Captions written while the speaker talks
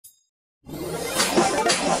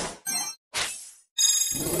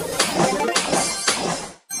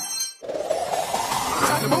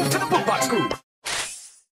move.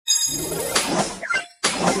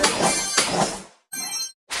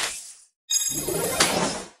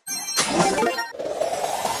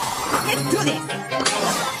 Let's do this!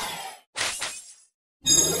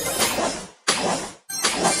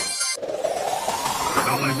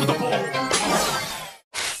 Now left with the ball.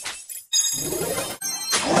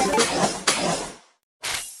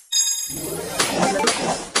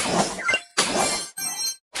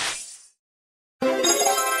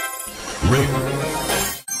 Ring.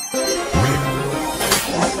 Ring.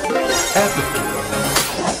 Epic.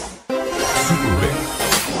 Super ring.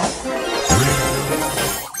 Ring.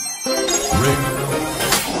 Ring.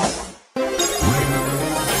 Ring.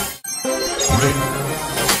 Ring.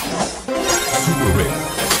 Super ring.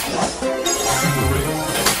 Super ring.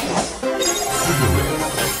 Super ring.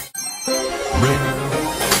 Ring.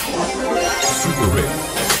 Super ring.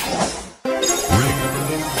 Ring.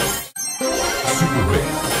 Super ring.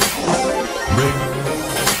 Ring.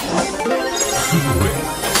 Super ring.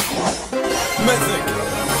 Mythic.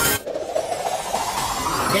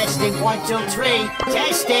 Testing 1, 2, 3.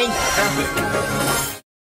 Testing. Epic.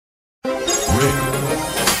 Ring.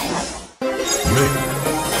 Ring.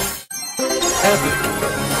 Epic.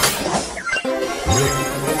 Ring.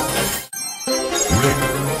 Ring.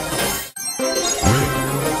 Ring.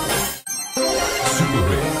 Super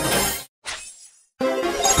ring.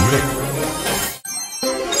 Ring.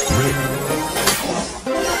 Ring.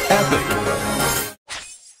 Epic.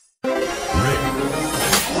 Ring.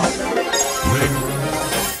 Ring.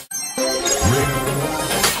 Ring.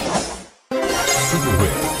 Super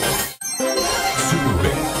ring. Super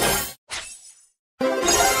ring.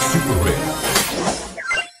 Super ring.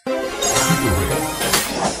 Super ring.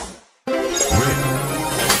 Ring.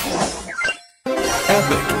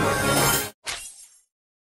 Epic.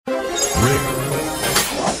 Ring.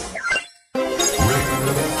 Ring.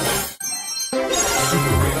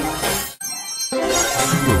 Super ring.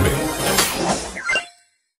 Super ring.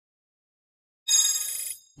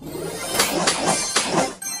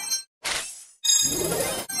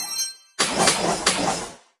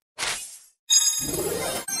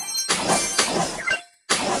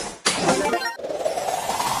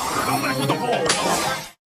 Go back with the ball.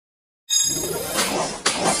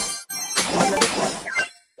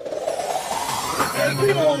 El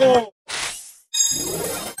primo.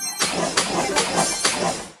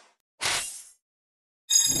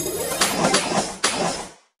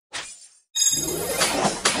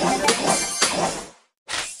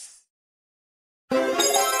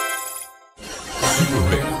 Super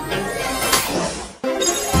ring.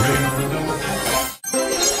 Ring.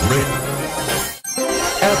 Ring.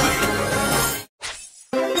 Epic.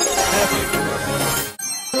 Epic.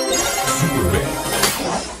 Super ring.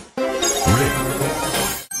 Ring.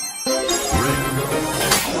 Ring.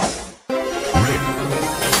 Ring.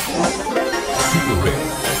 Super ring.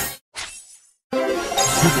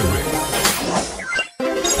 Super ring.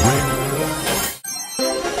 Ring.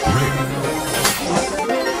 Ring.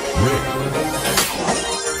 Ring.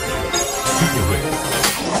 Super ring.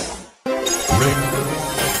 Ring.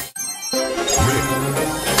 Ring.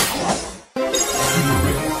 Super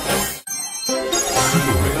ring.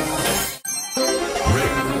 Super ring.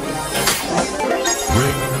 Ring.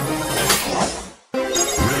 Ring. Ring.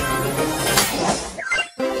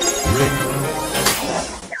 Ring. Ring.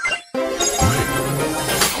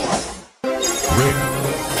 Ring.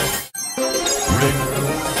 Ring.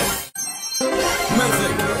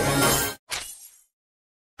 Mythic.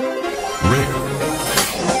 Ring.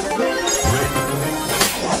 Ring.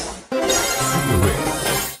 Super ring.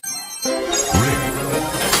 Ring.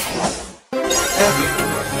 Epic.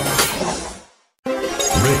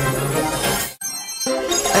 Ring.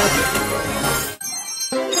 Epic.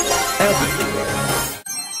 Epic.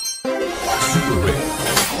 Super ring.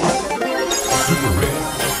 Super ring.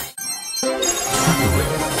 Super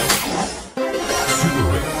ring. Super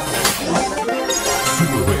ring.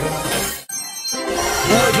 Super ring.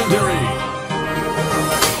 Legendary.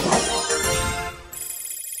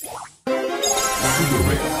 Super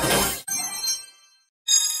ring.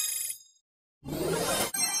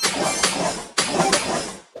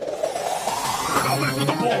 Go back with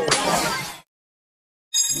the ball.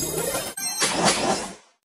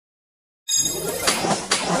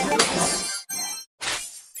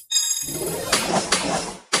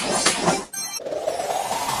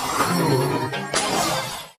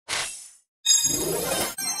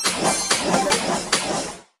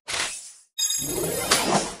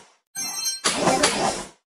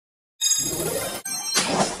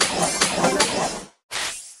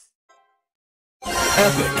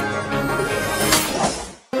 Epic.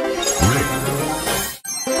 Ring.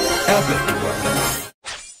 Epic.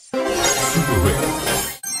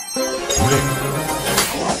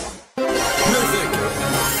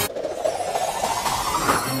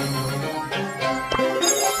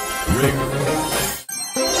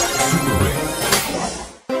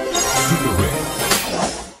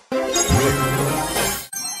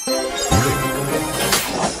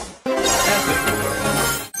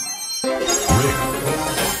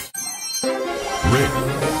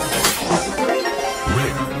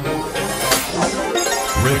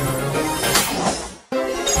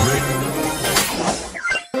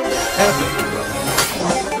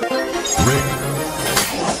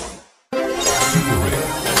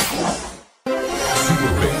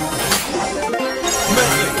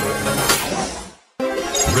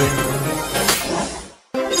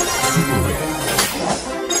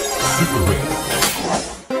 Super rare.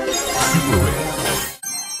 Super rare.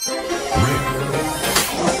 Rare.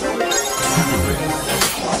 Super rare.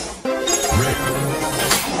 Rare.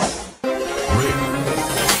 Rare.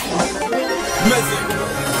 Mythic.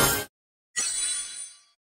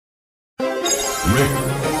 Rare.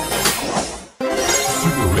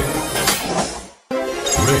 Super rare.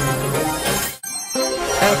 Rare.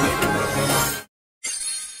 Epic.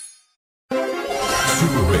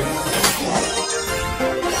 Super rare.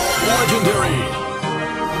 Legendary.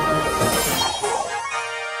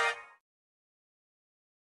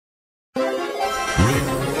 Rare.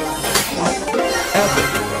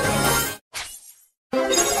 Epic.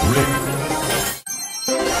 Rare.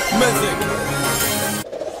 Mythic.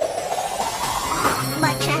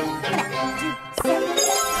 Matcha.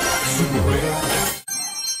 Super rare.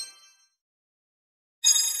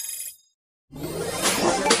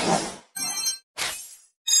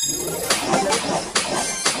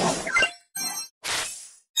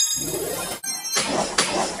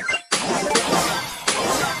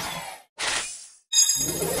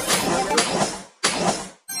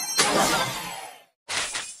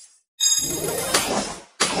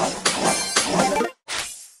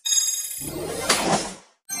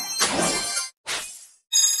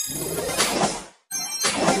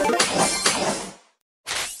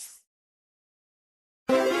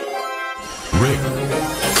 Rare.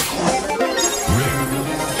 Rare.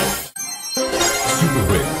 Super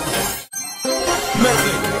rare.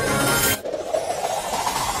 Mythic.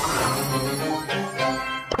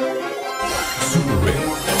 Super rare.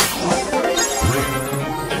 Rare.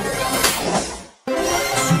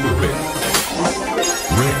 Super rare.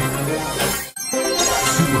 Rare.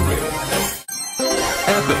 Super rare.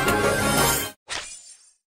 Epic.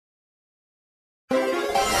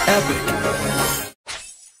 Epic.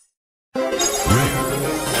 Rare.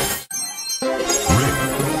 Rare.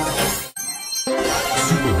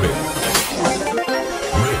 Super rare.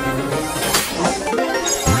 Rare.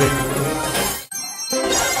 Rare.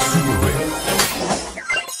 Super rare.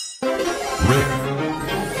 Rare.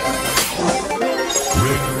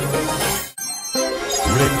 Rare.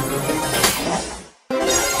 Rare.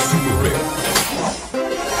 Super rare.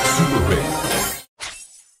 Super rare.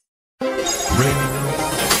 Rare.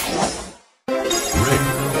 Rare.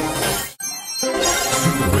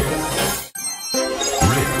 Super rare.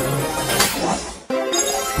 Rare.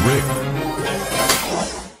 Rare.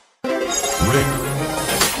 Rare.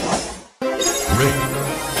 Rare.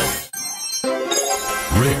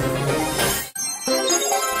 Rare.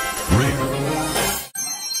 Rare.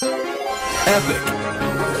 Epic.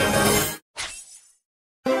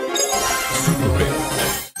 Super rare.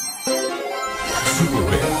 Super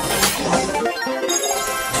rare.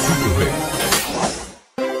 Super rare.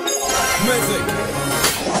 Mythic.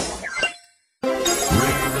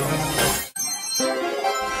 Rare.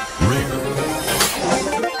 Rare.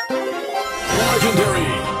 Legendary.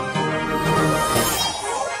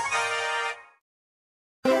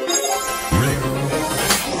 Rare.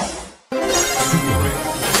 Super rare.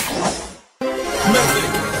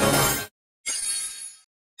 Mythic.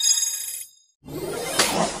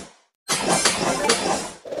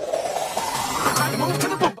 Time to move to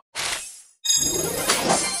the boom.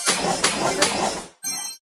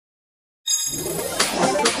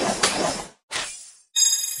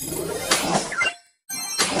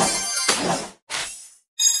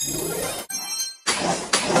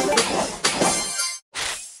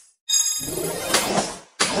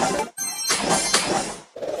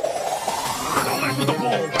 Collect the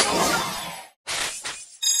ball.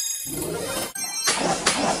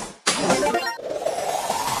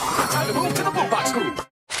 Time to move to the boombox group.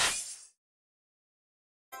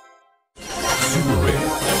 Super rare.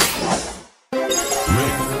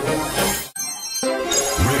 Rare.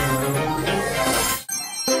 Rare.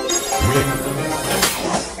 Rare.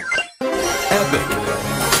 Epic.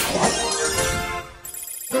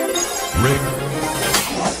 Rare.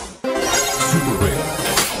 Super rare.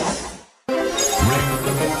 Rare.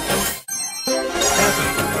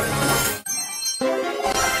 Epic.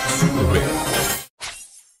 Super rare.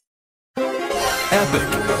 Epic.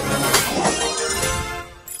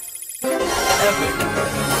 Epic.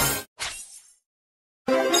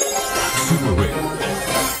 Super rare.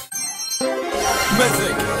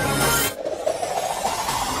 Mythic.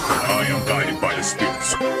 I am guided by the spirits.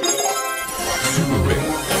 Super rare.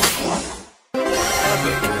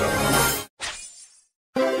 Epic.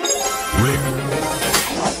 Rare.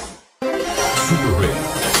 Super rare.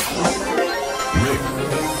 Rare.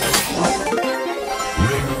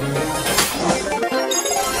 Rare.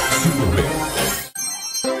 Super rare.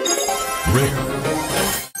 Rare.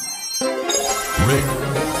 Rare.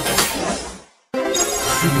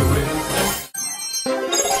 Super rare.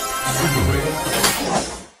 Super rare.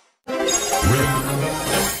 Rare.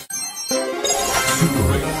 Super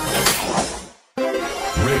rare.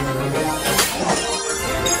 Rare.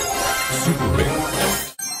 Super rare.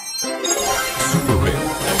 Super rare.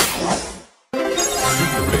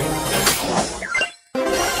 Super rare.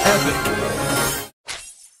 Epic.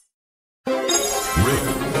 Rare.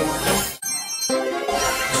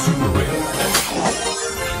 Super rare.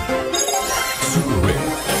 Super rare.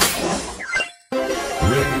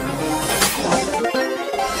 Rare.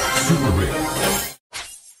 Super rare.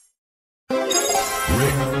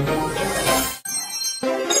 Rare.